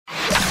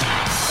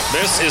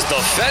This is the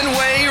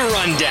Fenway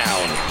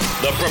Rundown,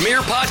 the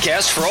premier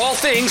podcast for all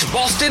things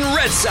Boston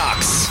Red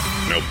Sox.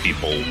 You know,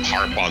 people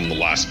harp on the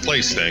last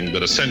place thing,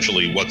 but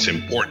essentially what's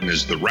important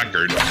is the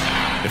record.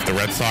 If the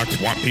Red Sox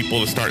want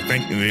people to start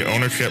thinking the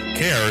ownership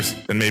cares,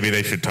 then maybe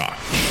they should talk.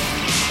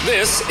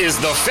 This is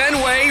the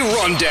Fenway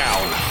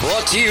Rundown,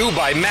 brought to you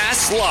by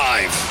Mass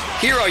Live.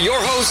 Here are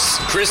your hosts,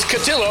 Chris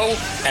Cotillo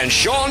and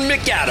Sean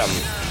McAdam.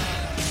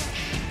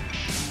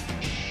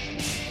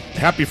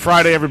 Happy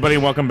Friday, everybody.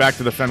 Welcome back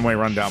to the Fenway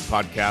Rundown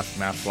podcast,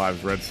 Mass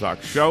Live's Red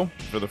Sox show.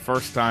 For the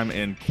first time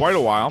in quite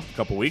a while, a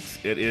couple weeks,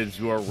 it is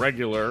your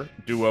regular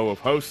duo of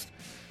hosts.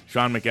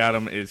 Sean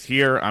McAdam is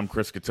here. I'm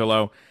Chris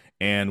Cotillo,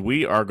 and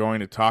we are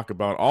going to talk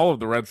about all of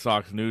the Red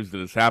Sox news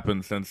that has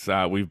happened since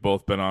we've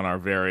both been on our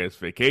various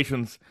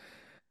vacations,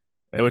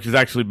 which has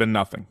actually been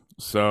nothing.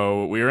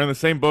 So we are in the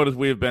same boat as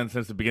we have been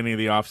since the beginning of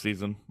the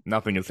offseason.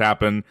 Nothing has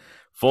happened.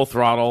 Full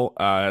throttle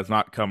has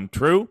not come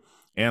true.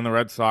 And the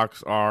Red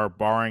Sox are,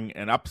 barring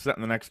an upset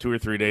in the next 2 or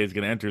 3 days,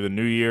 going to enter the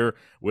new year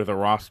with a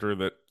roster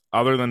that,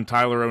 other than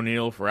Tyler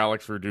O'Neill for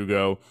Alex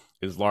Verdugo,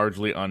 is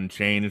largely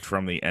unchanged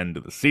from the end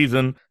of the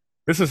season.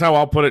 This is how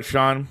I'll put it,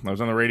 Sean. I was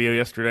on the radio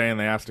yesterday, and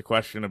they asked a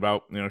question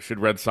about, should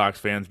Red Sox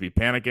fans be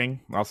panicking?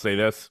 I'll say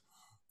this.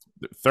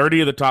 30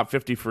 of the top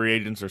 50 free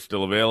agents are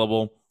still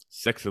available.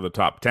 6 of the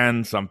top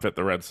 10. Some fit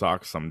the Red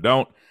Sox, some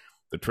don't.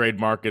 The trade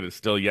market is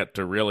still yet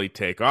to really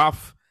take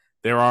off.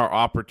 There are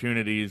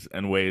opportunities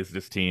and ways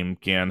this team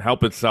can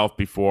help itself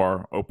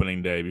before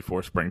opening day,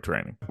 before spring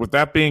training. With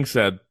that being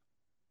said,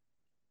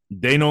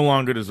 they no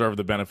longer deserve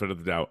the benefit of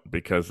the doubt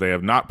because they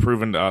have not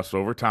proven to us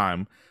over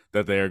time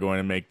that they are going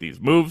to make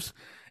these moves.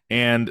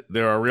 And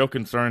there are real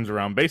concerns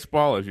around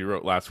baseball, as you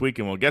wrote last week,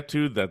 and we'll get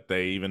to, that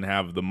they even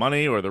have the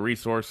money or the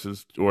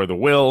resources or the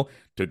will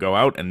to go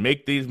out and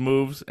make these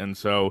moves. And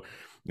so,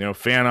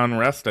 fan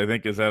unrest, I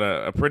think, is at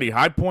a pretty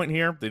high point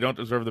here. They don't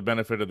deserve the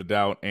benefit of the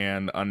doubt,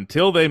 and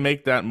until they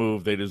make that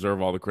move, they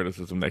deserve all the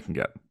criticism they can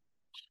get.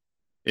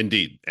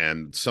 Indeed,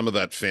 and some of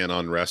that fan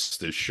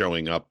unrest is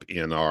showing up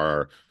in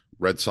our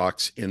Red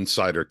Sox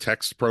Insider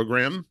Text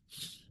program.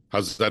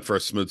 How's that for a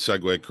smooth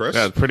segue, Chris?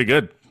 Yeah, it's pretty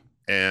good.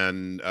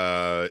 And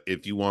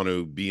if you want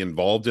to be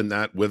involved in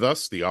that with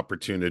us, the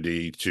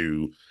opportunity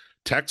to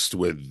text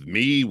with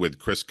me, with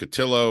Chris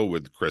Cotillo,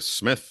 with Chris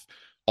Smith,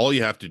 all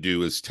you have to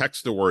do is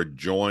text the word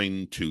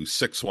join to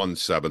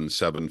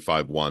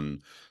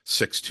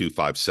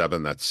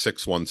 617-751-6257. That's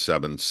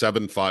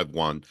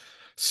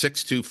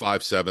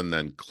 617-751-6257.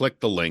 Then click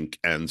the link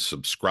and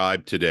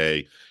subscribe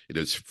today. It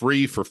is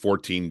free for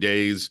 14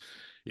 days.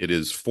 It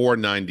is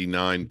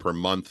 $4.99 per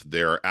month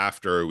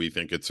thereafter. We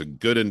think it's a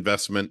good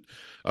investment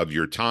of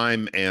your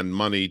time and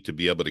money to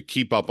be able to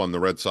keep up on the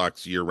Red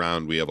Sox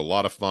year-round. We have a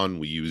lot of fun.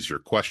 We use your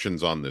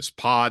questions on this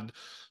pod,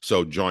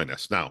 so join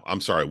us. Now,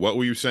 I'm sorry, what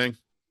were you saying?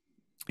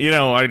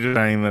 I just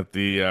saying that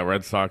the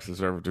Red Sox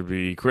deserve to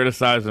be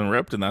criticized and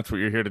ripped, and that's what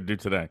you're here to do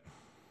today.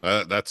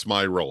 That's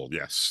my role,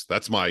 yes.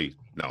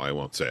 No, I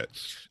won't say it.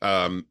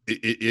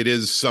 It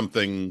is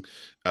something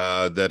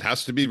that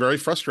has to be very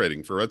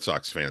frustrating for Red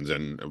Sox fans,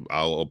 and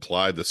I'll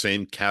apply the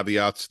same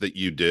caveats that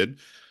you did,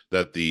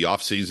 that the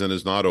offseason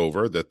is not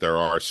over, that there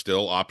are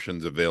still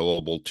options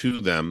available to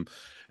them,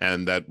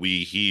 and that we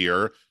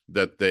hear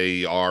that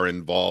they are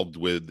involved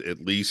with at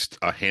least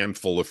a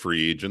handful of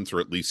free agents, or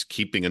at least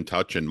keeping in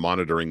touch and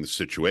monitoring the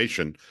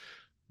situation.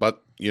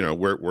 But,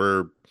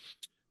 we're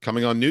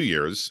coming on New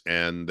Year's,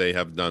 and they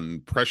have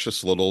done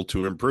precious little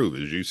to improve.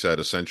 As you said,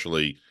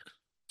 essentially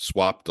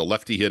swapped a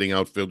lefty hitting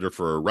outfielder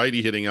for a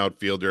righty hitting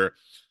outfielder,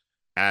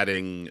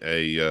 adding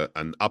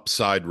an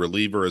upside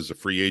reliever as a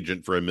free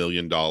agent for $1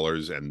 million,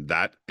 and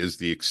that is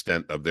the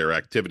extent of their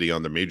activity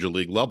on the major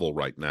league level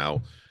right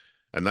now.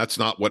 And that's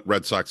not what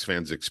Red Sox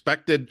fans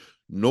expected,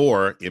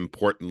 nor,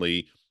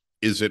 importantly,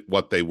 is it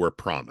what they were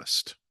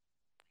promised.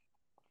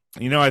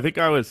 I think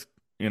I was,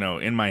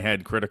 in my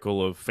head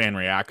critical of fan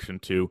reaction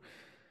to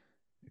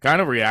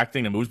kind of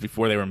reacting to moves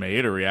before they were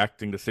made, or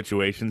reacting to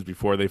situations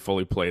before they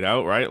fully played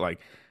out, right? Like,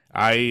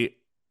 I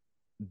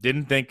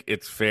didn't think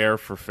it's fair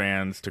for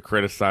fans to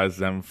criticize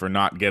them for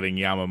not getting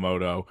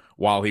Yamamoto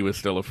while he was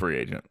still a free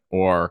agent.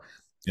 Or,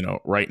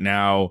 right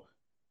now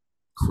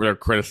they're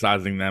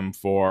criticizing them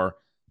for,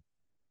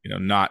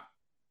 not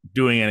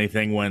doing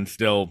anything when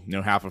still,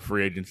 half of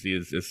free agency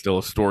is still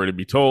a story to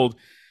be told.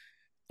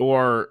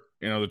 Or,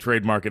 the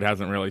trade market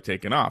hasn't really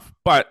taken off.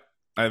 But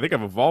I think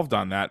I've evolved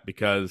on that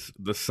because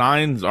the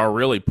signs are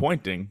really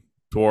pointing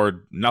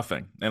toward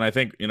nothing. And I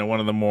think, one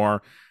of the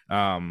more,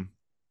 I've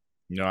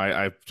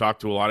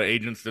talked to a lot of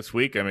agents this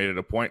week. I made it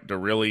a point to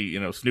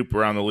really, snoop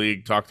around the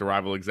league, talk to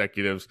rival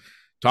executives,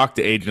 talk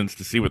to agents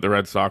to see what the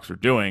Red Sox are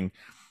doing.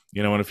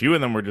 And a few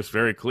of them were just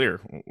very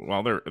clear.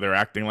 Well, they're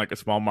acting like a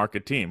small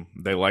market team.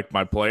 They like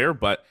my player,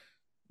 but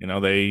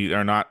they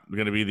are not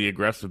going to be the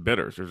aggressive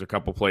bidders. There's a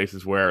couple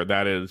places where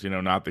that is,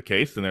 not the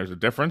case, and there's a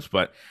difference.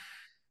 But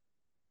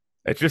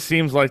it just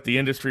seems like the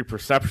industry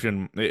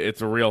perception,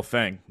 it's a real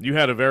thing. You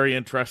had a very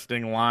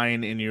interesting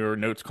line in your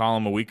notes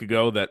column a week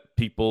ago that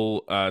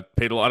people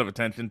paid a lot of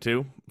attention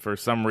to. For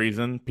some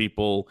reason,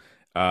 people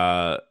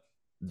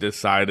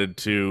decided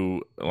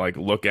to like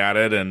look at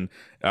it and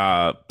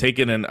take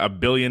it in a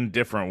billion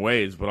different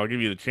ways. But I'll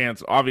give you the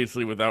chance,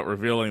 obviously, without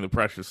revealing the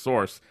precious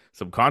source,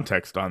 some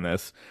context on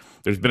this.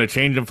 There's been a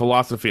change in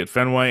philosophy at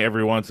Fenway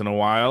every once in a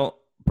while.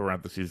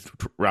 Parentheses,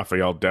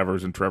 Rafael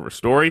Devers and Trevor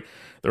Story.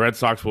 The Red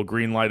Sox will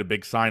greenlight a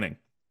big signing,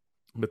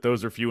 but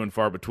those are few and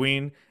far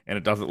between, and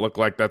it doesn't look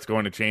like that's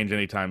going to change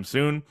anytime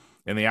soon.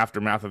 In the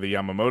aftermath of the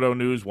Yamamoto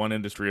news, one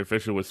industry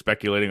official was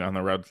speculating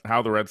on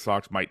how the Red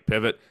Sox might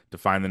pivot to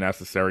find the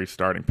necessary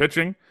starting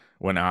pitching.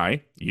 When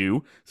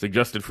you,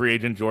 suggested free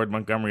agent Jordan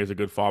Montgomery as a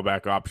good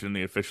fallback option,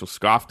 the official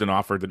scoffed and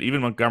offered that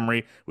even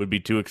Montgomery would be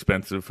too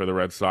expensive for the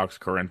Red Sox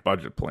current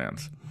budget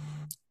plans.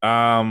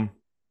 That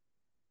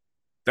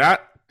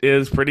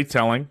is pretty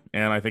telling,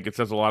 and I think it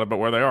says a lot about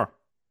where they are.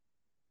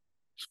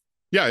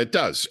 Yeah, it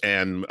does.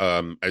 And,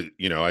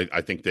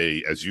 I think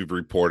they, as you've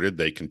reported,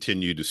 they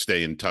continue to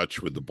stay in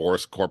touch with the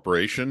Boris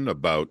Corporation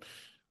about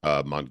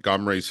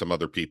Montgomery. Some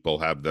other people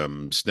have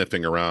them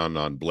sniffing around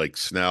on Blake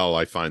Snell.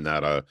 I find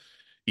that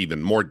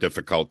even more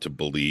difficult to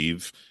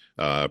believe.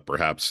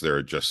 Perhaps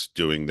they're just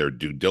doing their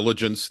due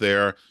diligence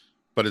there.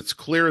 But it's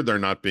clear they're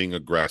not being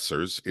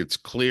aggressors. It's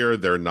clear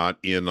they're not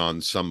in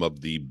on some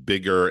of the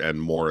bigger and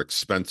more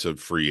expensive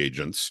free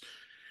agents.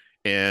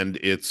 And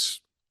it's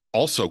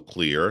also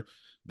clear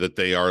that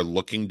they are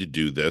looking to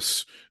do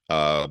this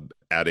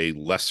at a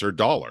lesser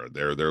dollar.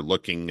 They're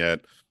looking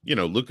at,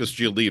 Lucas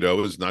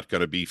Giolito is not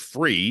going to be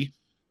free.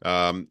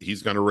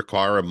 He's going to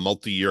require a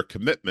multi-year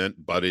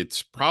commitment, but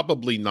it's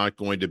probably not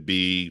going to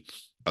be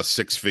a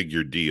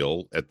six-figure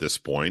deal at this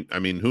point. I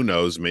mean, who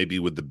knows? Maybe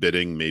with the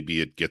bidding,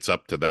 maybe it gets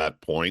up to that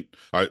point.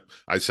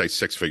 I say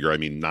six-figure, I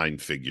mean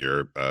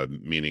nine-figure,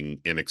 meaning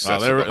in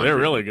excess. They're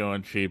really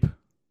going cheap.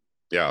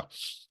 Yeah,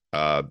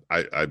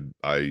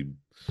 I'm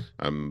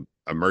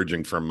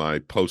emerging from my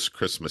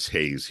post-Christmas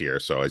haze here,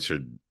 so I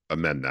should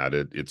amend that.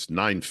 It's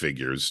nine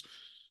figures.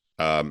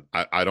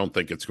 I don't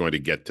think it's going to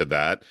get to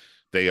that.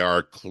 They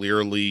are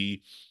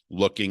clearly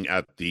looking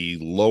at the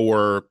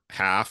lower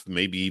half,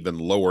 maybe even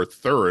lower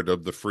third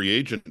of the free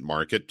agent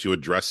market to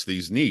address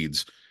these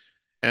needs.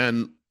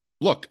 And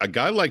look, a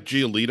guy like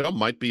Giolito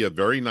might be a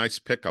very nice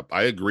pickup.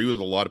 I agree with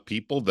a lot of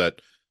people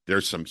that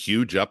there's some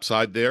huge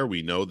upside there.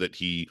 We know that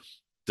he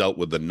dealt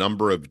with a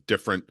number of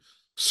different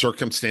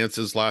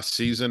circumstances last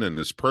season in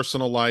his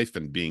personal life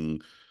and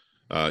being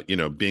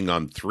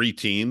on three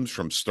teams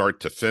from start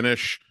to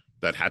finish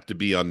that had to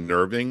be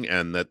unnerving,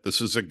 and that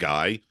this is a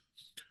guy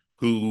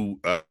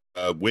who,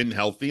 when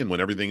healthy and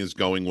when everything is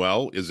going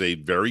well, is a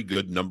very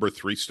good number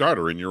three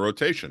starter in your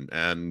rotation,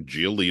 and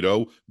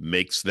Giolito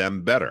makes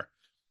them better.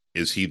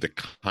 Is he the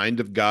kind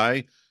of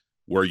guy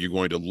where you're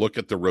going to look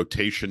at the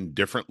rotation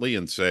differently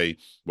and say,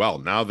 well,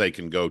 now they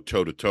can go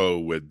toe-to-toe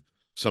with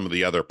some of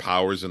the other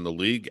powers in the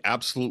league?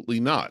 Absolutely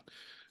not.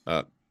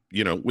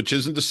 Which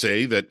isn't to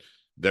say that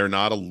they're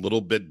not a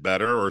little bit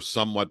better or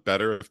somewhat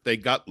better if they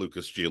got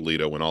Lucas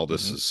Giolito when all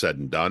this is said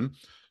and done.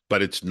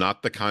 But it's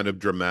not the kind of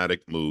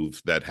dramatic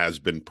move that has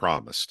been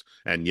promised.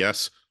 And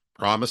yes,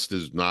 promised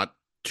is not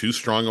too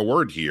strong a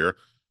word here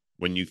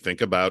when you think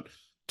about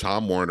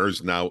Tom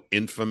Werner's now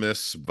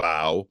infamous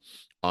vow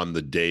on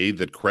the day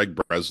that Craig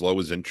Breslow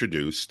was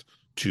introduced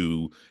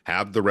to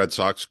have the Red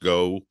Sox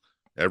go,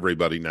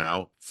 everybody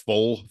now,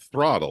 full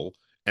throttle.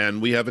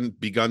 And we haven't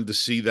begun to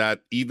see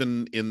that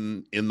even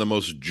in the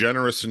most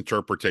generous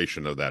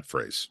interpretation of that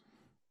phrase.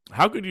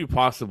 How could you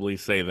possibly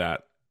say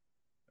that,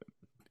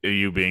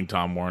 you being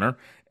Tom Werner,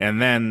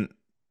 and then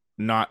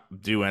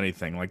not do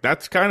anything? Like,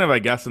 that's kind of, I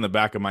guess, in the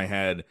back of my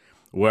head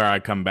where I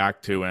come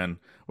back to, and,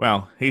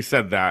 well, he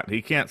said that.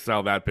 He can't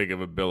sell that big of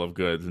a bill of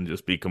goods and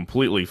just be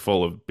completely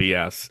full of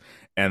BS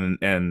and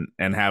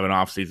have an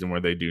offseason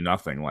where they do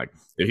nothing. Like,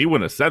 he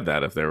wouldn't have said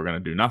that if they were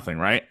going to do nothing,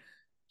 right?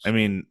 I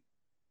mean,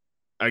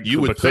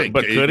 you would think,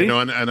 but could he?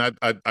 And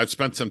I've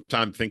spent some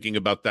time thinking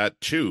about that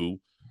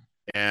too,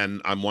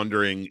 and I'm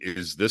wondering,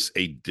 is this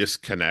a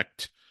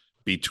disconnect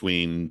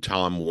between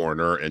Tom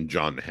Werner and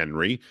John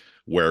Henry,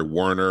 where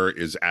Werner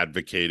is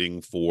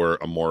advocating for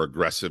a more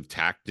aggressive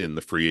tact in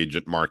the free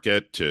agent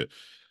market to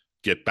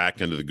get back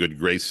into the good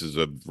graces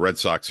of Red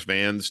Sox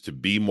fans, to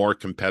be more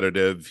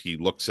competitive? He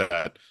looks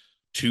at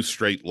 2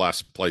 straight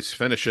last place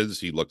finishes.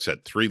 He looks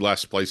at 3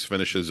 last place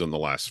finishes in the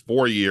last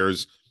 4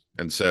 years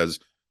and says,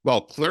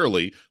 well,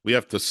 clearly we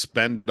have to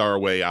spend our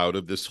way out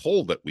of this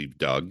hole that we've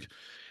dug.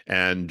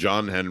 And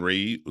John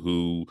Henry,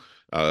 who,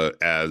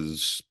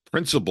 as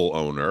principal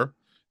owner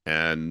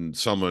and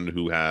someone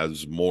who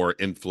has more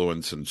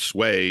influence and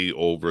sway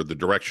over the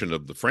direction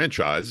of the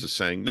franchise, is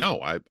saying, no,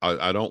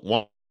 I don't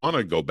want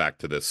to go back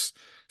to this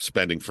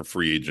spending for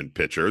free agent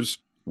pitchers.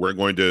 We're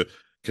going to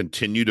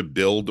continue to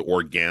build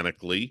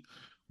organically.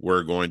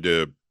 We're going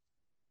to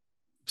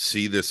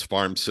see this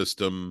farm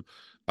system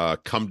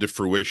come to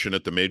fruition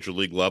at the major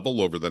league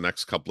level over the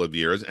next couple of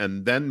years.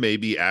 And then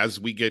maybe as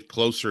we get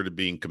closer to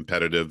being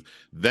competitive,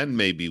 then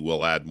maybe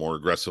we'll add more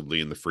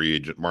aggressively in the free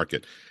agent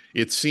market.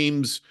 It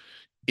seems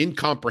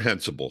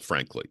incomprehensible,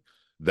 frankly,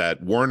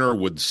 that Werner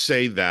would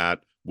say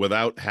that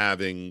without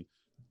having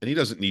and he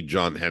doesn't need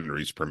John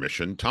Henry's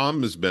permission.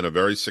 Tom has been a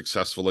very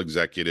successful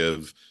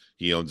executive.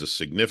 He owns a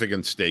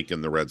significant stake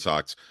in the Red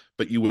Sox,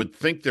 but you would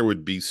think there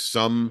would be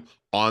some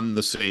on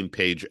the same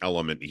page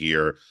element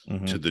here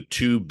to the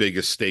two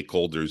biggest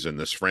stakeholders in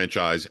this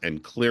franchise,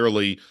 and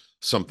clearly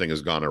something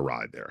has gone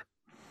awry there.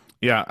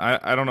 Yeah,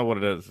 I don't know what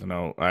it is.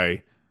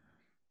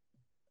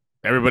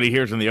 Everybody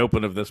hears in the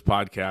open of this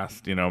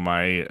podcast,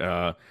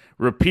 my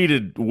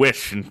repeated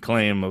wish and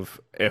claim of,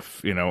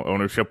 if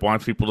ownership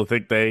wants people to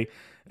think they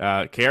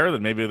care,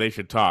 then maybe they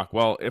should talk.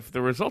 Well, if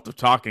the result of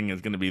talking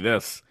is going to be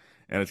this,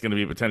 and it's going to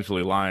be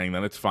potentially lying,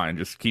 then it's fine.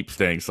 Just keep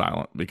staying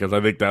silent, because I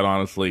think that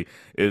honestly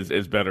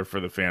is better for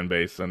the fan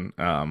base. And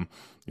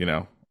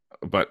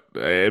but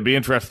it'd be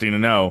interesting to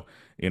know.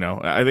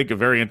 I think a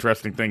very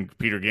interesting thing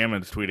Peter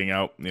Gammon's tweeting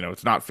out.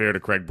 It's not fair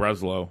to Craig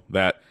Breslow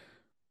that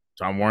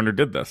Tom Warner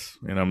did this.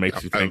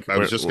 Makes you think. I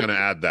was just going to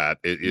add that.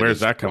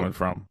 Where's that coming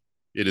from?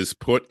 It has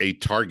put a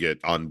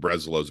target on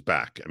Breslow's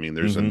back. I mean,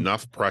 there's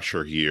enough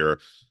pressure here,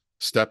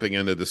 stepping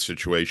into the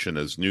situation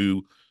as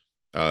new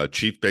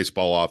chief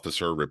baseball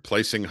officer,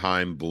 replacing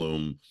Chaim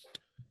Bloom.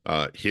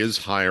 His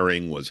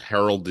hiring was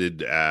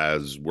heralded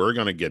as, we're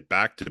going to get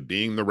back to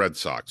being the Red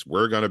Sox.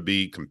 We're going to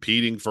be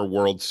competing for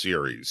World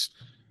Series.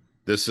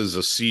 This is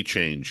a sea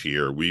change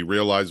here. We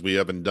realize we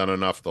haven't done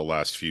enough the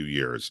last few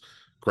years.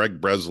 Craig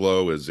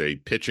Breslow is a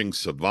pitching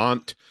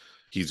savant.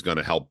 He's going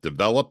to help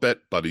develop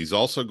it, but he's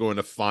also going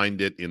to find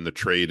it in the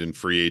trade and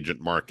free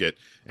agent market,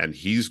 and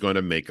he's going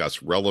to make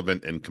us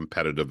relevant and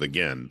competitive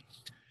again.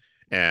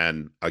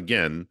 And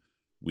again,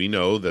 we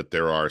know that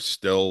there are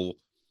still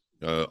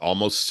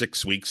almost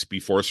 6 weeks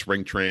before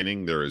spring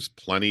training. There is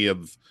plenty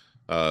of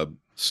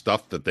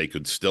stuff that they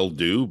could still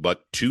do,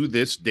 but to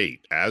this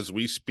date, as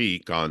we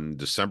speak on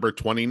December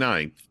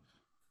 29th,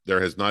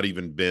 there has not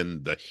even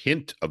been the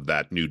hint of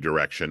that new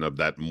direction, of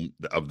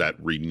that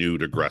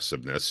renewed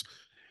aggressiveness.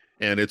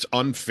 And it's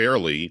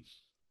unfairly,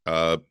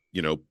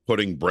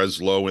 putting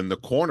Breslow in the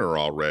corner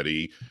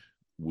already.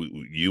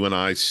 You and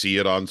I see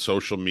it on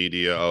social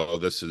media. Oh,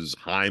 this is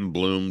Chaim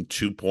Bloom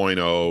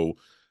 2.0.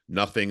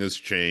 Nothing has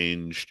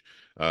changed.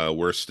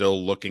 We're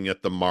still looking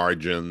at the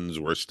margins.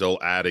 We're still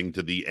adding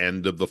to the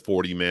end of the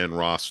 40-man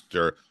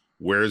roster.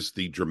 Where's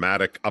the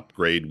dramatic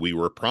upgrade we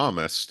were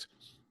promised?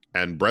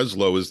 And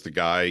Breslow is the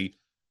guy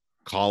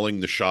calling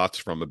the shots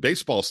from a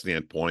baseball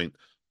standpoint,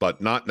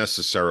 but not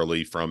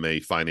necessarily from a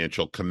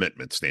financial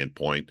commitment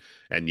standpoint.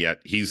 And yet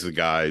he's the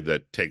guy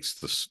that takes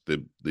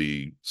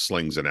the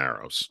slings and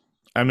arrows.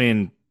 I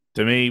mean,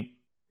 to me,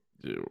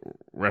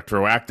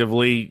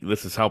 retroactively,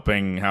 this is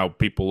helping how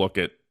people look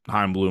at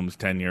Chaim Bloom's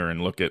tenure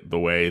and look at the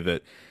way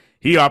that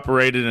he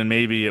operated. And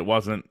maybe it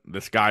wasn't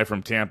this guy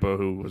from Tampa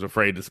who was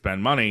afraid to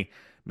spend money.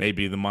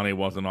 Maybe the money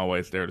wasn't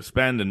always there to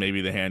spend, and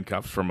maybe the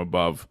handcuffs from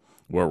above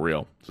were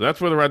real. So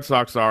that's where the Red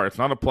Sox are. It's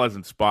not a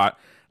pleasant spot.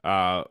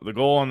 The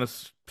goal on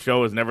this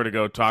show is never to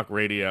go talk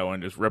radio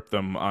and just rip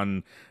them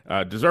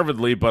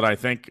undeservedly, but I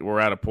think we're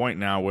at a point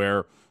now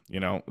where,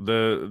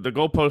 the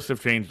goalposts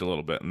have changed a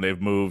little bit, and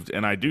they've moved.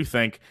 And I do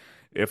think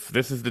if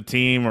this is the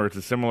team, or it's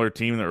a similar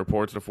team that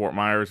reports to Fort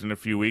Myers in a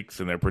few weeks,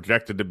 and they're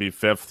projected to be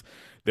fifth,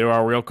 there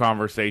are real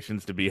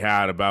conversations to be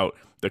had about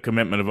the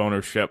commitment of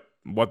ownership,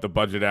 what the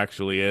budget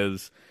actually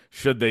is,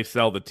 should they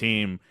sell the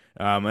team.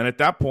 And at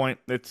that point,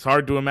 it's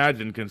hard to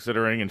imagine,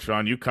 considering, and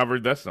Sean, you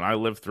covered this, and I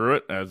lived through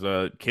it as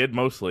a kid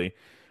mostly,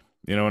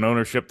 an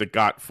ownership that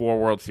got 4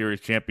 World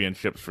Series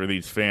championships for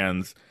these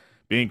fans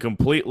being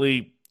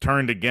completely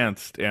turned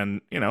against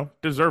and,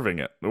 deserving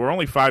it. We're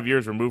only 5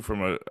 years removed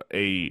from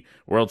a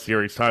World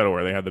Series title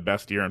where they had the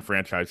best year in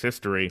franchise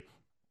history.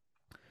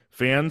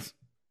 Fans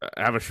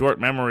have a short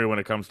memory when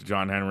it comes to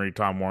John Henry,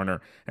 Tom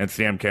Warner, and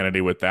Sam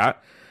Kennedy with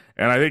that.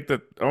 And I think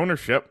that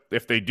ownership,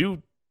 if they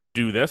do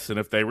this, and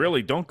if they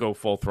really don't go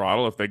full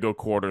throttle, if they go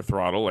quarter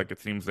throttle, like it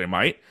seems they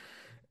might,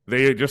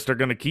 they just are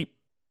going to keep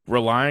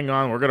relying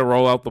on, we're going to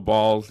roll out the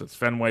balls. It's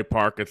Fenway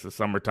Park. It's the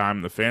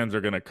summertime. The fans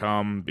are going to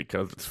come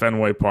because it's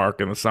Fenway Park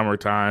in the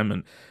summertime,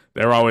 and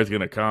they're always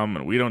going to come,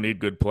 and we don't need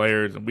good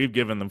players, and we've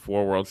given them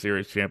 4 World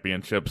Series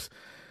championships.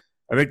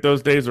 I think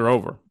those days are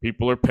over.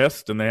 People are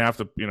pissed, and they have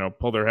to,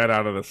 pull their head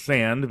out of the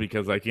sand,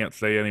 because I can't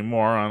say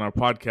anymore on a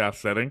podcast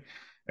setting,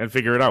 and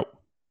figure it out.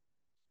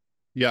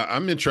 Yeah,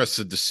 I'm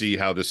interested to see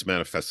how this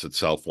manifests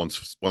itself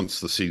once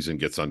the season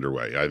gets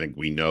underway. I think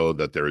we know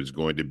that there is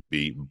going to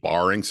be,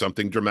 barring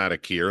something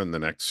dramatic here in the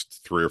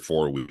next 3 or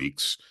 4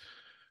 weeks,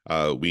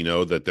 we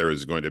know that there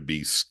is going to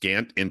be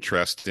scant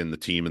interest in the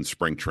team in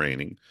spring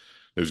training.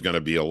 There's going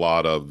to be a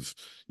lot of,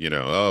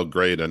 oh,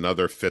 great,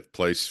 another 5th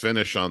place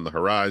finish on the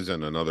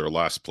horizon, another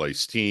last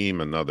place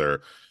team,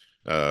 another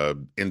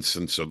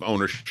instance of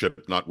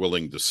ownership not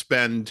willing to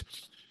spend.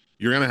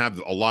 You're going to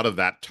have a lot of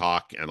that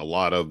talk and a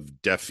lot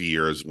of deaf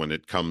ears when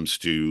it comes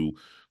to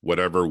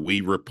whatever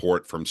we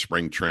report from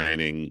spring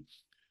training.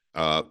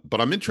 But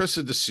I'm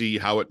interested to see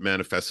how it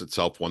manifests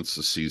itself once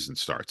the season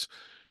starts.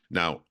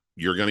 Now,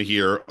 you're going to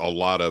hear a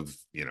lot of,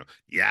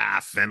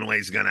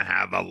 Fenway's going to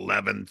have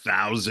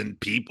 11,000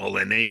 people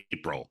in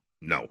April.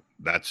 No,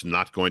 that's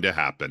not going to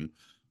happen.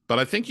 But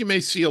I think you may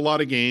see a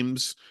lot of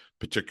games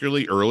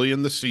particularly early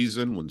in the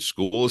season when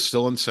school is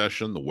still in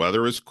session, the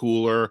weather is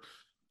cooler.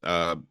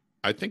 Uh,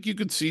 I think you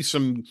could see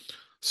some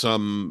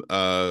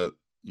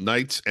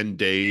nights and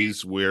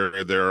days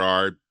where there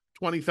are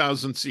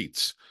 20,000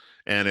 seats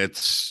and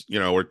it's,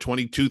 or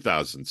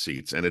 22,000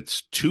 seats and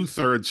it's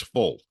 2/3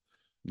 full,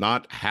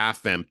 not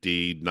half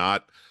empty,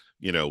 not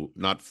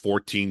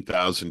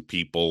 14,000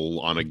 people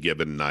on a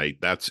given night.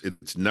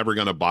 It's never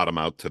going to bottom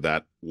out to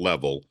that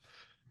level.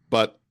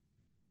 But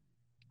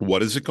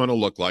what is it going to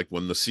look like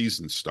when the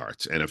season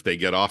starts? And if they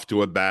get off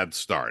to a bad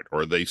start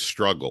or they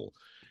struggle,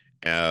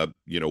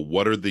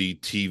 what are the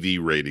TV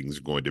ratings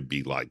going to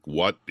be like?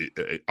 What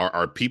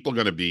are people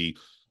going to be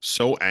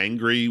so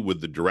angry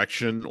with the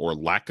direction or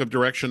lack of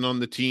direction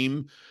on the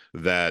team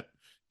that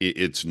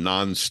it's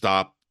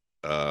nonstop,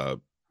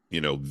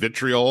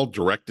 vitriol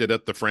directed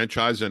at the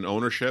franchise and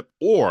ownership?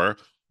 Or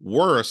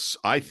worse,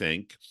 I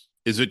think,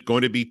 is it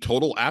going to be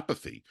total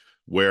apathy?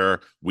 Where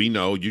we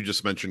know, you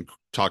just mentioned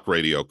talk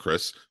radio,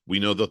 Chris. We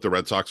know that the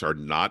Red Sox are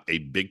not a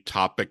big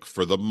topic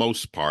for the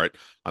most part,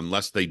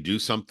 unless they do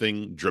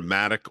something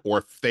dramatic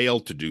or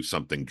fail to do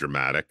something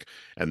dramatic,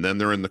 and then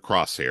they're in the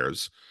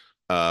crosshairs.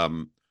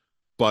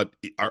 But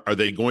are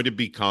they going to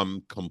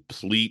become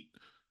completely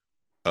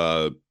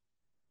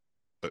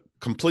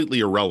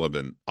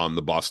irrelevant on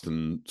the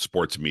Boston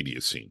sports media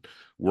scene?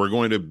 We're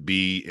going to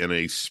be in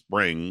a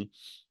spring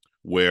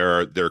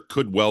where there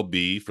could well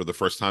be, for the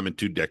first time in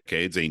 2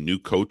 decades, a new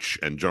coach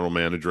and general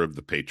manager of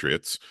the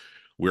Patriots.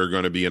 We're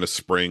going to be in a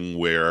spring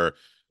where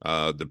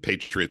the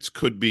Patriots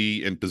could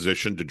be in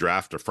position to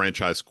draft a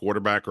franchise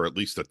quarterback or at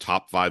least a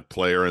top 5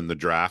 player in the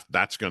draft.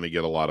 That's going to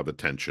get a lot of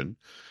attention.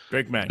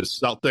 Big man. The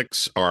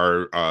Celtics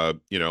are,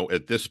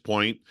 at this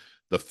point,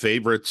 the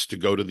favorites to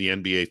go to the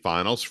NBA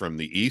Finals from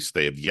the East.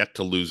 They have yet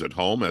to lose at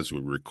home as we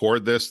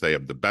record this. They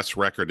have the best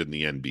record in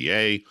the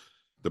NBA.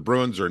 The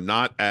Bruins are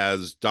not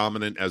as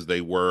dominant as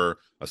they were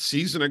a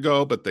season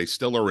ago, but they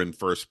still are in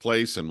first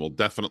place and will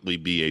definitely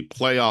be a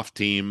playoff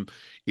team.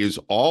 Is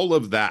all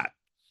of that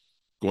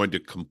going to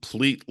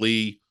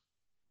completely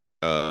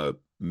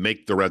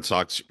make the Red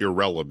Sox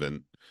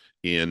irrelevant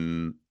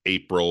in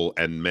April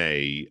and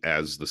May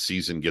as the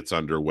season gets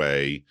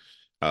underway?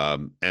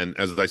 And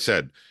as I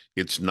said,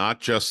 it's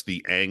not just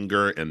the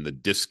anger and the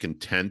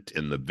discontent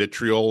and the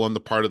vitriol on the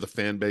part of the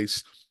fan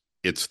base.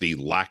 It's the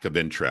lack of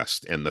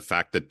interest and the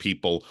fact that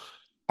people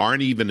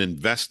aren't even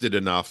invested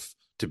enough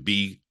to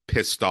be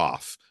pissed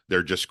off.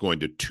 They're just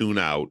going to tune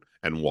out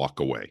and walk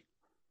away.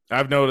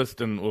 I've noticed,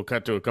 and we'll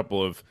cut to a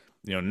couple of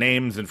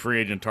names and free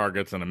agent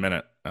targets in a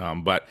minute.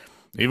 But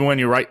even when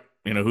you write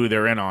who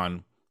they're in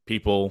on,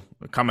 people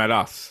come at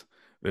us.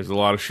 There's a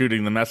lot of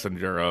shooting the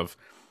messenger of,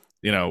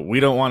 we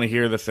don't want to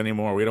hear this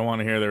anymore. We don't want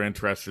to hear they're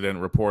interested in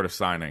report of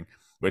signing,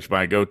 which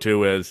my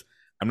go-to is,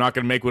 I'm not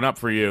going to make one up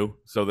for you,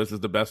 so this is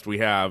the best we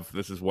have.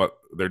 This is what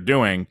they're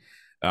doing,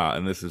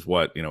 and this is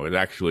what is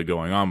actually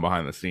going on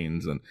behind the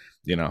scenes. And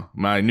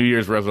my New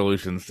Year's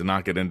resolutions to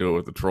not get into it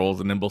with the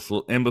trolls and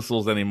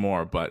imbeciles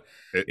anymore. But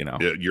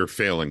you're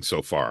failing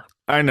so far.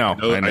 I know.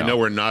 I know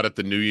we're not at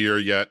the New Year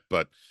yet,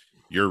 but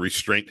your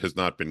restraint has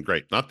not been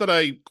great. Not that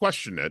I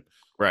question it,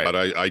 right? But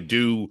I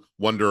do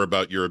wonder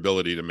about your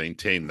ability to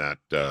maintain that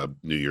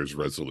New Year's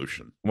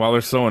resolution. Well,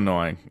 they're so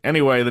annoying.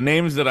 Anyway, the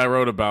names that I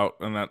wrote about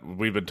and that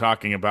we've been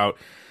talking about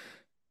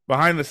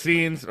behind the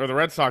scenes, or the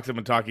Red Sox have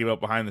been talking about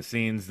behind the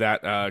scenes,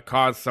 that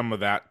caused some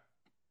of that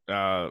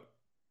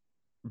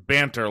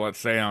banter, let's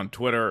say, on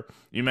Twitter.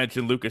 You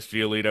mentioned Lucas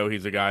Giolito.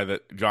 He's a guy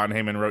that John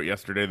Heyman wrote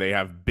yesterday they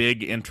have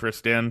big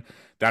interest in.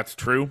 That's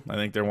true. I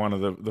think they're one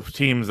of the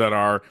teams that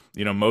are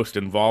most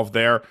involved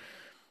there.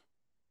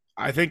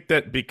 I think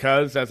that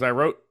because, as I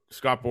wrote,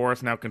 Scott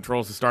Boras now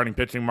controls the starting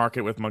pitching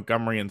market with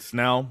Montgomery and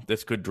Snell,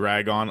 this could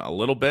drag on a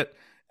little bit.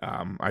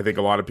 I think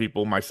a lot of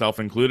people, myself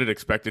included,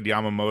 expected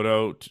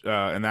Yamamoto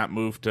and that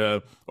move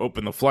to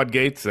open the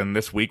floodgates. And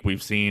this week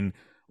we've seen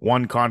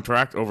one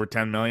contract over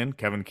 $10 million,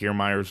 Kevin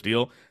Kiermaier's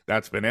deal.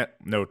 That's been it.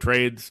 No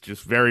trades.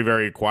 Just very,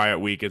 very quiet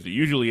week, as it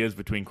usually is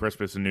between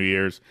Christmas and New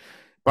Year's.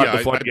 But the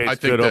floodgates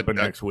could open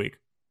next week.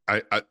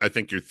 I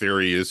think your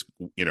theory is,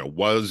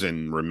 was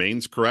and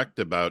remains correct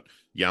about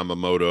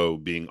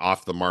Yamamoto being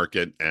off the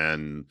market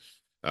and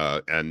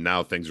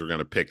now things are going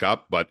to pick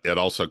up. But it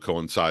also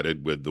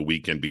coincided with the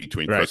weekend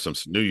between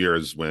Christmas and New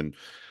Year's, when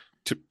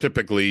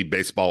typically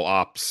baseball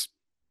ops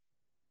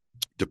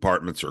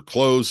departments are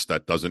closed.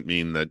 That doesn't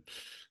mean that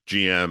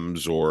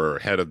GMs or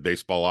head of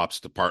baseball ops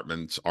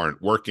departments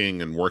aren't working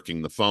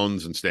the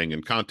phones and staying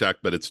in contact,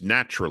 but it's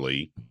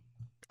naturally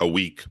a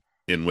week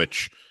in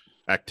which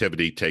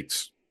activity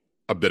takes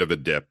a bit of a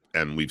dip,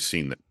 and we've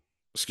seen that,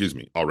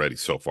 already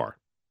so far.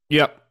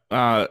 Yep.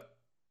 But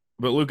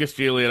Lucas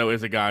Giolito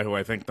is a guy who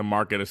I think the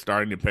market is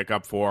starting to pick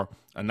up for.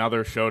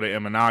 Another Shota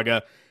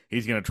Imanaga.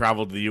 He's going to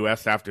travel to the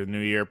U.S. after the New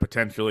Year,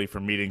 potentially for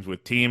meetings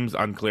with teams.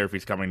 Unclear if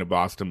he's coming to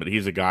Boston, but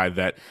he's a guy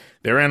that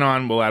they're in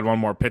on. We'll add one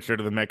more pitcher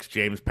to the mix,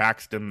 James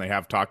Paxton. They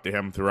have talked to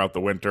him throughout the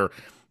winter.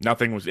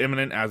 Nothing was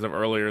imminent as of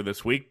earlier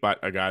this week, but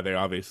a guy they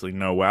obviously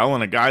know well,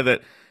 and a guy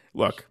that,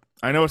 look,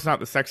 I know it's not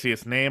the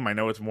sexiest name. I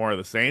know it's more of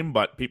the same,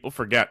 but people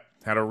forget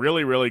Had a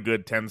really, really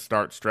good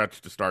 10-start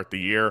stretch to start the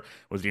year.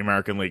 Was the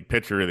American League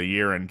Pitcher of the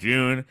Year in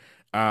June.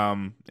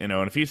 And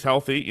if he's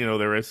healthy,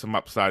 there is some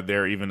upside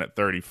there even at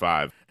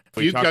 35.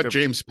 If you've got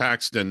James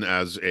Paxton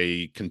as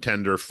a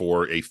contender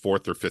for a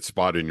fourth or fifth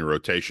spot in your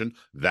rotation,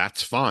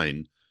 that's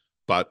fine.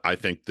 But I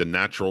think the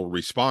natural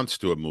response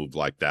to a move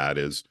like that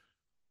is,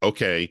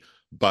 okay,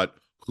 but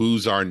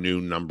who's our new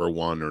number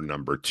one or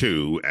number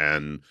two?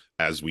 And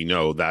as we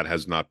know, that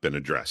has not been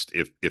addressed.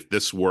 If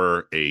this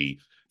were a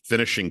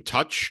finishing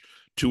touch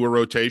to a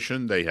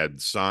rotation, they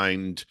had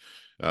signed,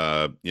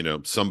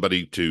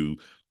 somebody to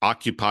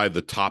occupy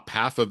the top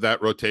half of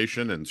that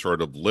rotation and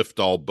sort of lift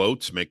all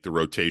boats, make the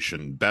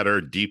rotation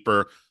better,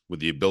 deeper, with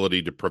the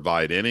ability to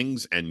provide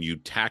innings, and you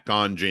tack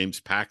on James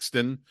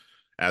Paxton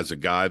as a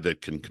guy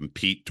that can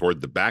compete toward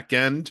the back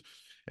end,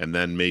 and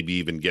then maybe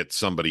even get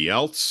somebody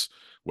else,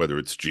 whether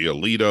it's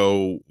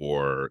Giolito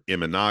or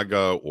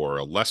Imanaga or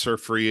a lesser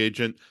free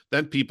agent,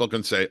 then people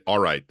can say, all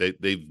right,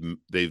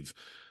 they've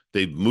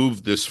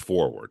moved this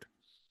forward.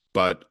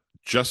 But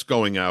just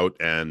going out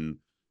and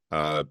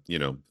I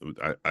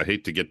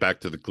hate to get back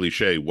to the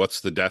cliche.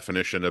 What's the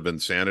definition of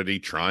insanity?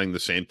 Trying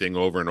the same thing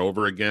over and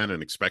over again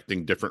and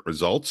expecting different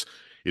results.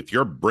 If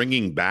you're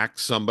bringing back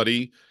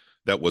somebody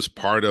that was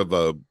part of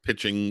a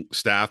pitching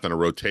staff and a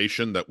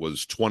rotation that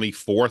was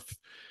 24th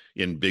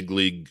in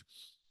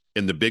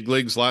the big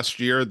leagues last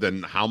year,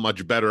 then how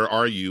much better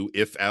are you,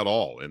 if at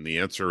all? And the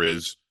answer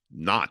is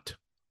not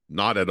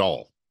at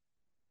all.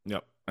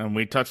 Yep. And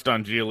we touched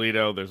on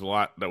Giolito. There's a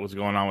lot that was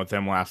going on with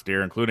him last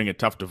year, including a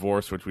tough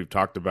divorce, which we've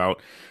talked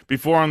about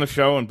before on the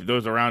show, and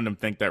those around him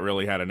think that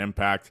really had an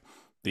impact.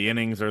 The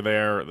innings are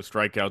there. The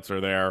strikeouts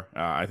are there.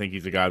 I think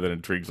he's a guy that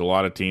intrigues a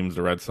lot of teams,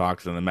 the Red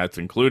Sox and the Mets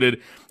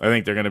included. I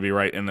think they're going to be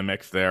right in the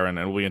mix there, and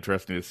it'll be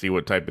interesting to see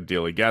what type of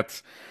deal he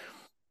gets.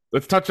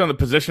 Let's touch on the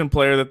position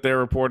player that they're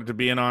reported to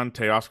be in on.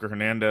 Teoscar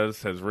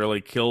Hernandez has really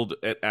killed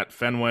it at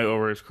Fenway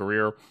over his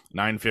career.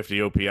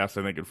 950 OPS,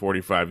 I think, in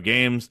 45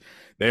 games.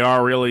 They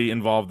are really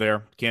involved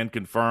there. Can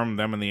confirm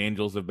them and the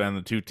Angels have been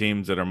the two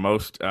teams that are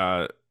most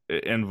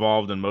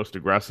involved and most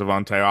aggressive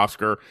on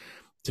Teoscar.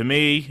 To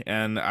me,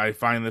 and I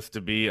find this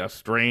to be a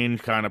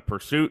strange kind of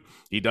pursuit,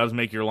 he does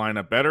make your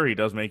lineup better. He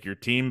does make your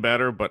team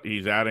better, but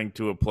he's adding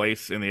to a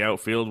place in the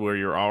outfield where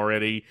you're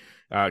already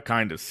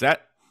kind of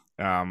set.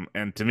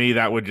 And to me,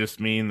 that would just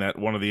mean that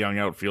one of the young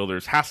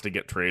outfielders has to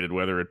get traded,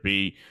 whether it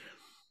be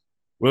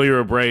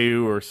Wilyer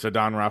Abreu or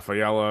Ceddanne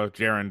Rafaela,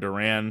 Jarren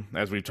Duran,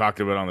 as we've talked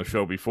about on the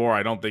show before.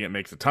 I don't think it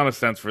makes a ton of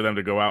sense for them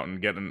to go out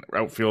and get an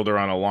outfielder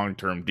on a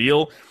long-term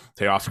deal.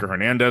 Teoscar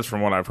Hernandez,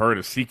 from what I've heard,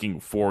 is seeking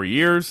 4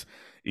 years.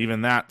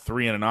 Even that,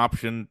 3 and an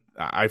option,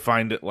 I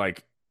find it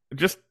like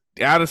just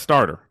add a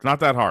starter. It's not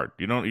that hard.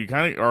 You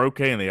kind of are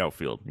okay in the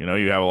outfield. You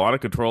have a lot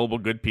of controllable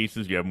good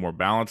pieces. You have more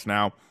balance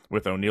now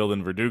with O'Neill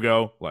than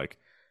Verdugo. Like,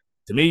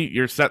 to me,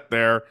 you're set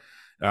there.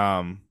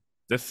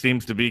 This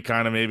seems to be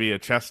kind of maybe a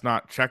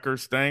chestnut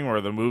checkers thing where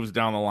the moves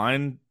down the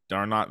line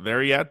are not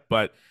there yet.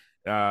 But,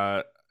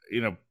 to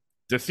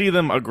see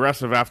them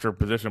aggressive after a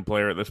position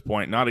player at this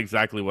point, not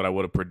exactly what I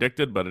would have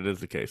predicted, but it is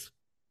the case.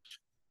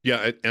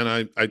 Yeah, and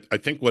I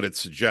think what it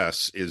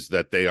suggests is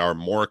that they are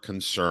more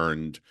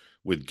concerned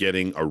with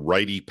getting a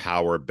righty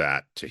power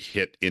bat to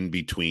hit in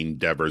between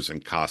Devers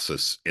and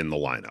Casas in the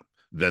lineup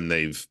than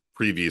they've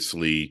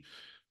previously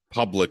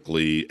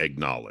publicly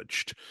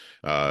acknowledged.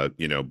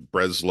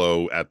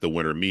 Breslow at the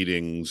winter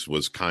meetings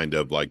was kind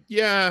of like,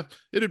 yeah,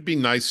 it'd be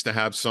nice to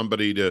have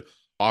somebody to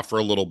offer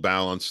a little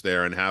balance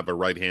there and have a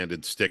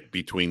right-handed stick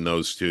between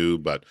those two,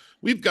 but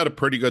we've got a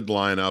pretty good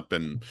lineup.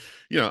 And,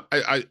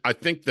 I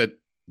think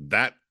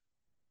that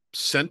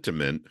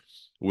sentiment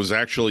was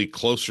actually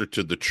closer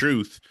to the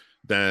truth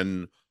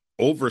than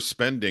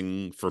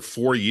overspending for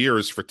 4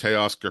 years for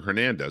Teoscar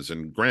Hernandez.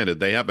 And granted,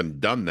 they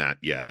haven't done that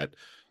yet,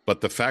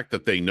 but the fact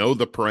that they know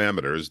the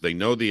parameters, they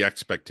know the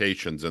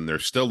expectations, and they're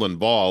still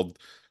involved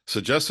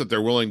suggests that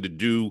they're willing to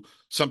do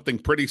something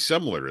pretty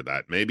similar to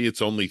that. Maybe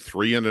it's only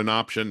 3 and an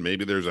option.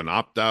 Maybe there's an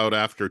opt-out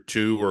after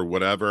 2 or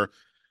whatever.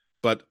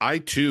 But I,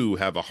 too,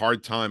 have a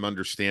hard time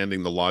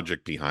understanding the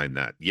logic behind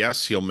that.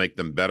 Yes, he'll make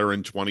them better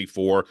in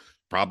 24,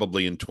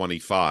 probably in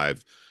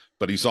 25,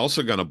 but he's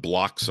also going to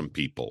block some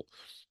people.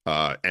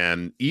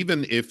 And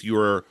even if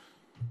you're,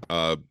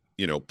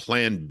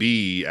 plan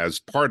B as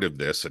part of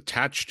this,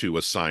 attached to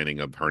a signing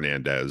of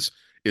Hernandez,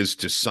 is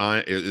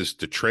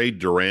to trade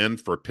Duran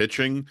for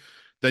pitching,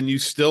 then you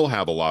still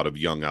have a lot of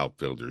young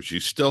outfielders.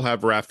 You still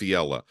have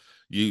Rafaela.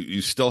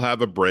 You still have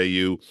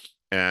Abreu.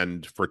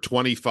 And for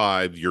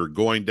 25, you're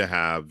going to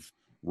have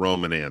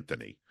Roman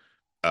Anthony.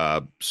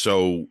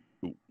 So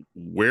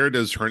where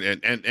does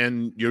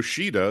and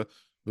Yoshida,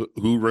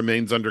 who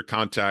remains under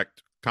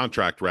contract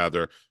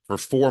for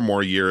 4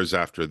 more years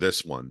after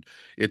this one?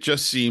 It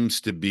just seems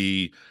to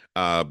be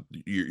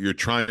you're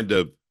trying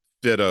to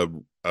fit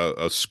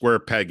a square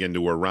peg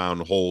into a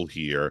round hole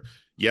here.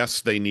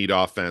 Yes, they need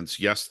offense.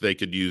 Yes, they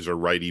could use a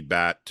righty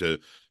bat to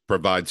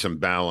provide some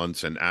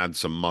balance and add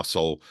some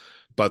muscle,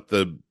 but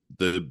the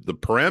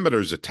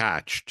parameters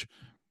attached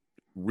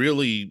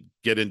really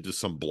get into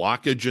some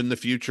blockage in the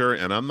future,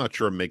 and I'm not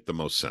sure make the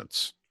most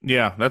sense.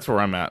 Yeah, that's where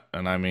I'm at.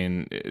 And I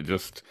mean,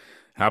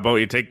 how about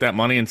you take that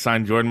money and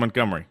sign Jordan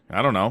Montgomery?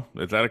 I don't know.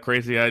 Is that a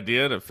crazy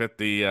idea to fit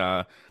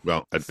the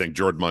Well, I think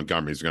Jordan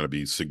Montgomery is going to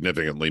be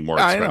significantly more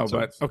I know,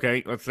 expensive. but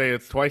okay, let's say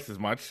it's twice as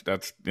much.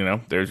 That's,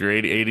 there's your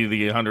 80 to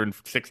the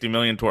 160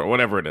 million toward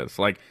whatever it is.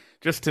 Like,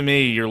 just to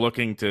me, you're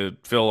looking to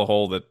fill a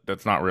hole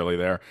that's not really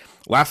there.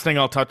 Last thing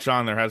I'll touch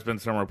on, there has been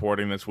some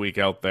reporting this week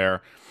out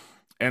there,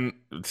 and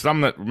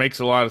some that makes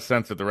a lot of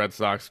sense that the Red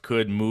Sox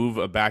could move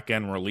a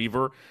back-end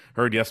reliever.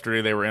 Heard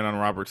yesterday they were in on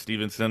Robert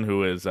Stevenson,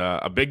 who is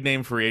a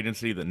big-name free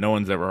agency that no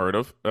one's ever heard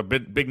of. A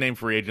big-name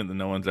free agent that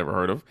no one's ever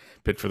heard of.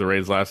 Pitched for the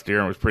Rays last year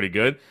and was pretty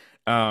good.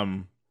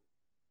 Trading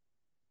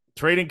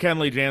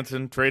Kenley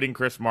Jansen, trading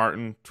Chris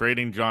Martin,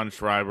 trading John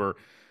Schreiber,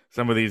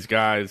 some of these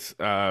guys,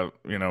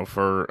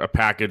 for a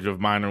package of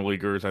minor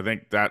leaguers. I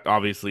think that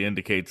obviously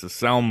indicates a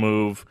sell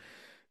move.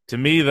 To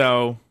me,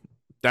 though,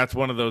 that's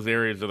one of those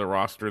areas of the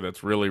roster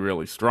that's really,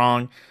 really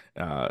strong.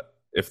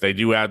 If they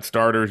do add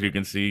starters, you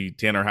can see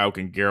Tanner Houck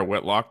and Garrett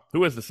Whitlock,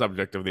 who is the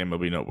subject of the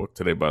MLB Notebook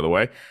today, by the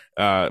way,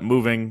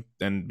 moving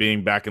and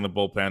being back in the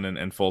bullpen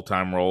and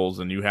full-time roles.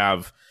 And you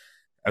have,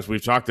 as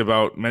we've talked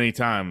about many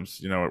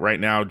times, right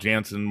now,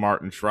 Jansen,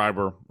 Martin,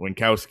 Schreiber,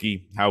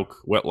 Winkowski, Houck,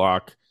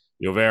 Whitlock,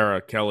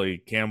 Yovera, Kelly,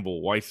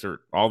 Campbell, Weissert,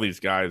 all these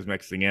guys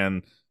mixing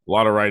in. A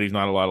lot of righties,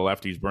 not a lot of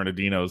lefties.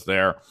 Bernardino's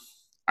there.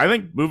 I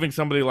think moving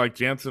somebody like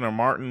Jansen or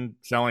Martin,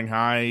 selling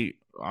high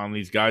on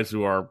these guys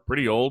who are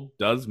pretty old,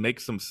 does make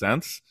some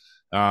sense.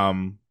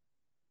 But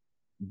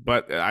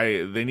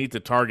they need to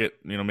target,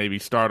 maybe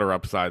starter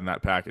upside in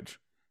that package.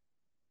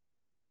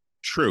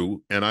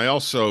 True. And I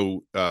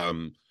also,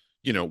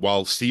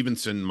 while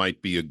Stevenson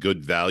might be a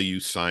good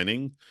value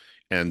signing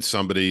and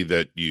somebody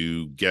that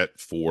you get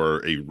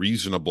for a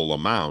reasonable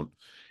amount,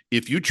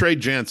 if you trade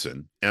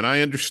Jansen, and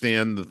I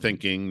understand the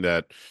thinking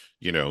that,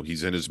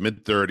 he's in his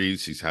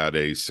mid-30s, he's had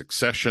a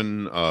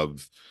succession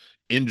of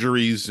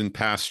injuries in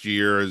past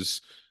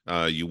years.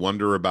 You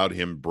wonder about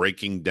him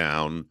breaking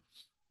down.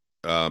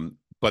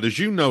 But as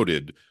you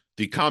noted,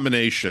 the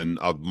combination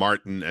of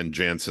Martin and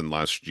Jansen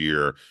last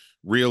year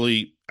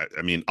really,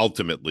 I mean,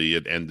 ultimately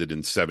it ended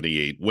in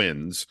 78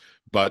 wins,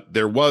 but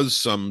there was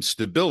some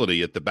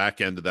stability at the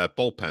back end of that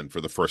bullpen for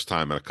the first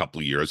time in a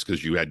couple of years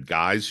because you had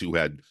guys who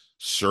had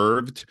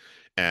served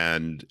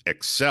and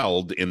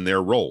excelled in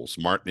their roles.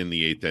 Martin in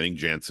the 8th inning,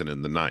 Jansen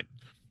in the 9th.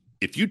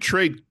 If you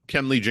trade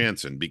Kenley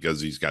Jansen because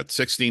he's got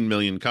 16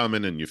 million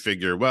coming and you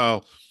figure,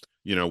 well,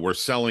 we're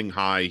selling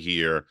high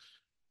here.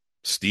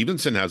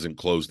 Stevenson hasn't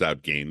closed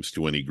out games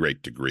to any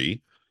great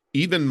degree.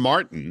 Even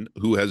Martin,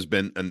 who has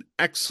been an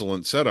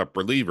excellent setup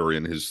reliever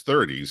in his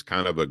 30s,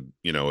 kind of a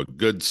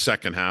good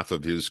second half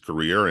of his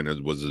career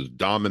and was as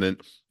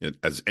dominant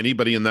as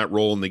anybody in that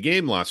role in the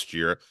game last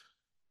year.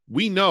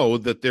 We know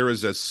that there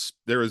is a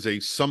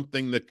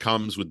something that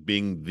comes with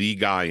being the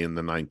guy in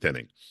the 9th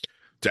inning.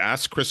 To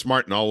ask Chris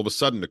Martin all of a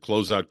sudden to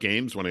close out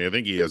games when I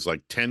think he has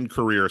like 10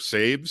 career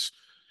saves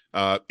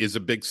is a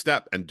big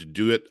step. And to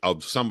do it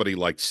of somebody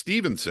like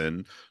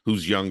Stevenson,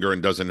 who's younger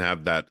and doesn't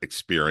have that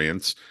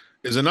experience,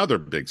 is another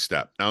big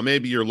step. Now,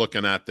 maybe you're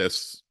looking at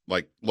this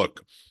like,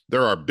 look,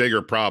 there are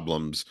bigger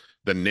problems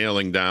than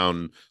nailing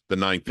down the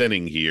 9th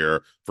inning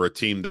here for a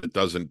team that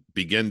doesn't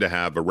begin to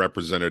have a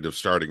representative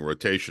starting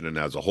rotation and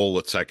has a hole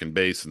at second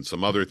base and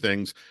some other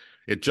things.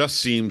 It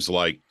just seems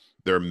like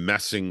they're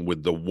messing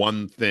with the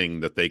one thing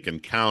that they can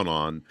count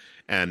on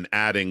and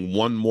adding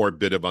one more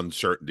bit of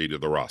uncertainty to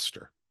the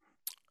roster.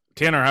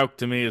 Tanner Houck,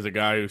 to me, is a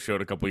guy who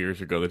showed a couple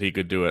years ago that he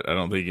could do it. I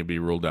don't think he can be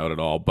ruled out at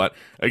all. But,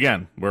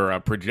 again, we're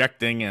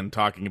projecting and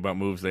talking about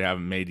moves they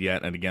haven't made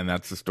yet. And, again,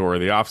 that's the story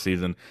of the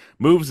offseason.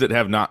 Moves that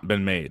have not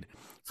been made.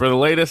 For the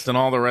latest on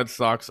all the Red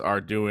Sox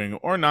are doing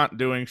or not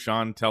doing,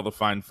 Sean, tell the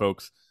fine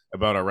folks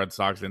about our Red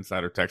Sox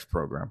Insider Text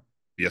program.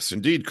 Yes,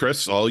 indeed,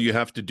 Chris. All you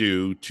have to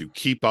do to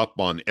keep up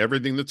on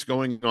everything that's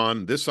going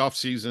on this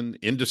offseason,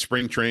 into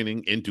spring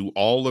training, into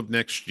all of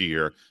next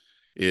year,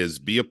 is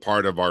be a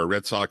part of our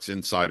Red Sox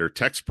Insider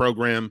Text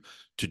program.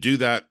 To do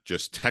that,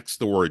 just text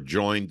the word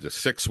JOIN to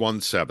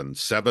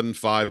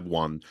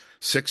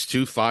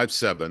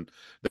 617-751-6257.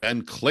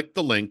 Then click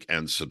the link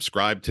and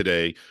subscribe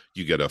today.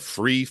 You get a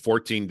free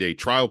 14-day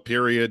trial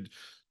period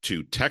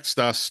to text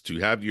us to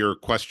have your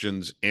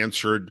questions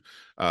answered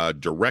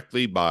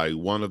directly by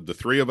one of the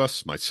three of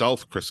us,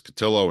 myself, Chris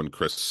Cotillo, and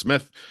Chris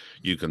Smith.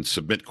 You can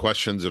submit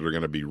questions that are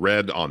going to be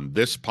read on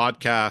this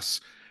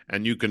podcast,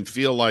 and you can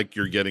feel like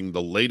you're getting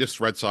the latest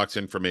Red Sox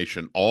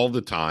information all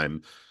the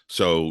time.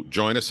 So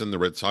join us in the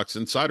Red Sox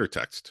Insider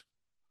Text.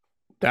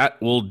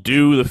 That will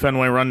do the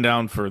Fenway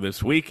Rundown for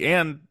this week,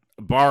 and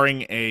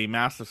barring a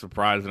massive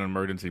surprise and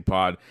emergency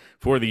pod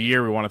for the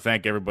year, we want to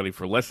thank everybody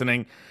for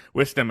listening.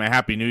 Wish them a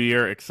happy new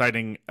year.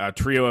 Exciting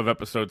trio of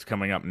episodes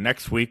coming up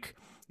next week.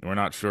 We're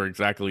not sure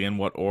exactly in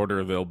what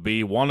order they'll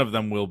be. One of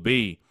them will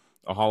be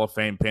a Hall of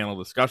Fame panel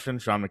discussion.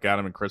 Sean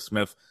McAdam and Chris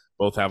Smith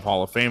Both have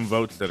Hall of Fame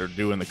votes that are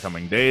due in the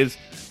coming days.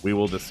 We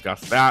will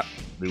discuss that.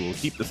 We will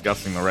keep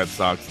discussing the Red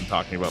Sox and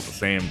talking about the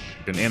same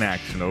in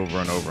inaction over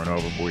and over and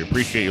over. But we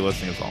appreciate you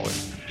listening as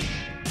always.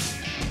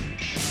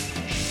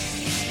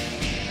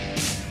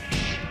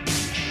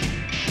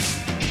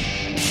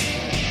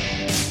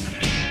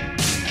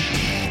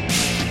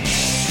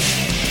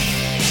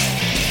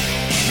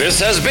 This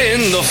has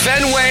been the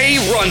Fenway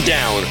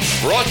Rundown,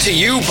 brought to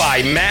you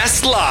by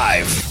Mass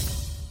Live.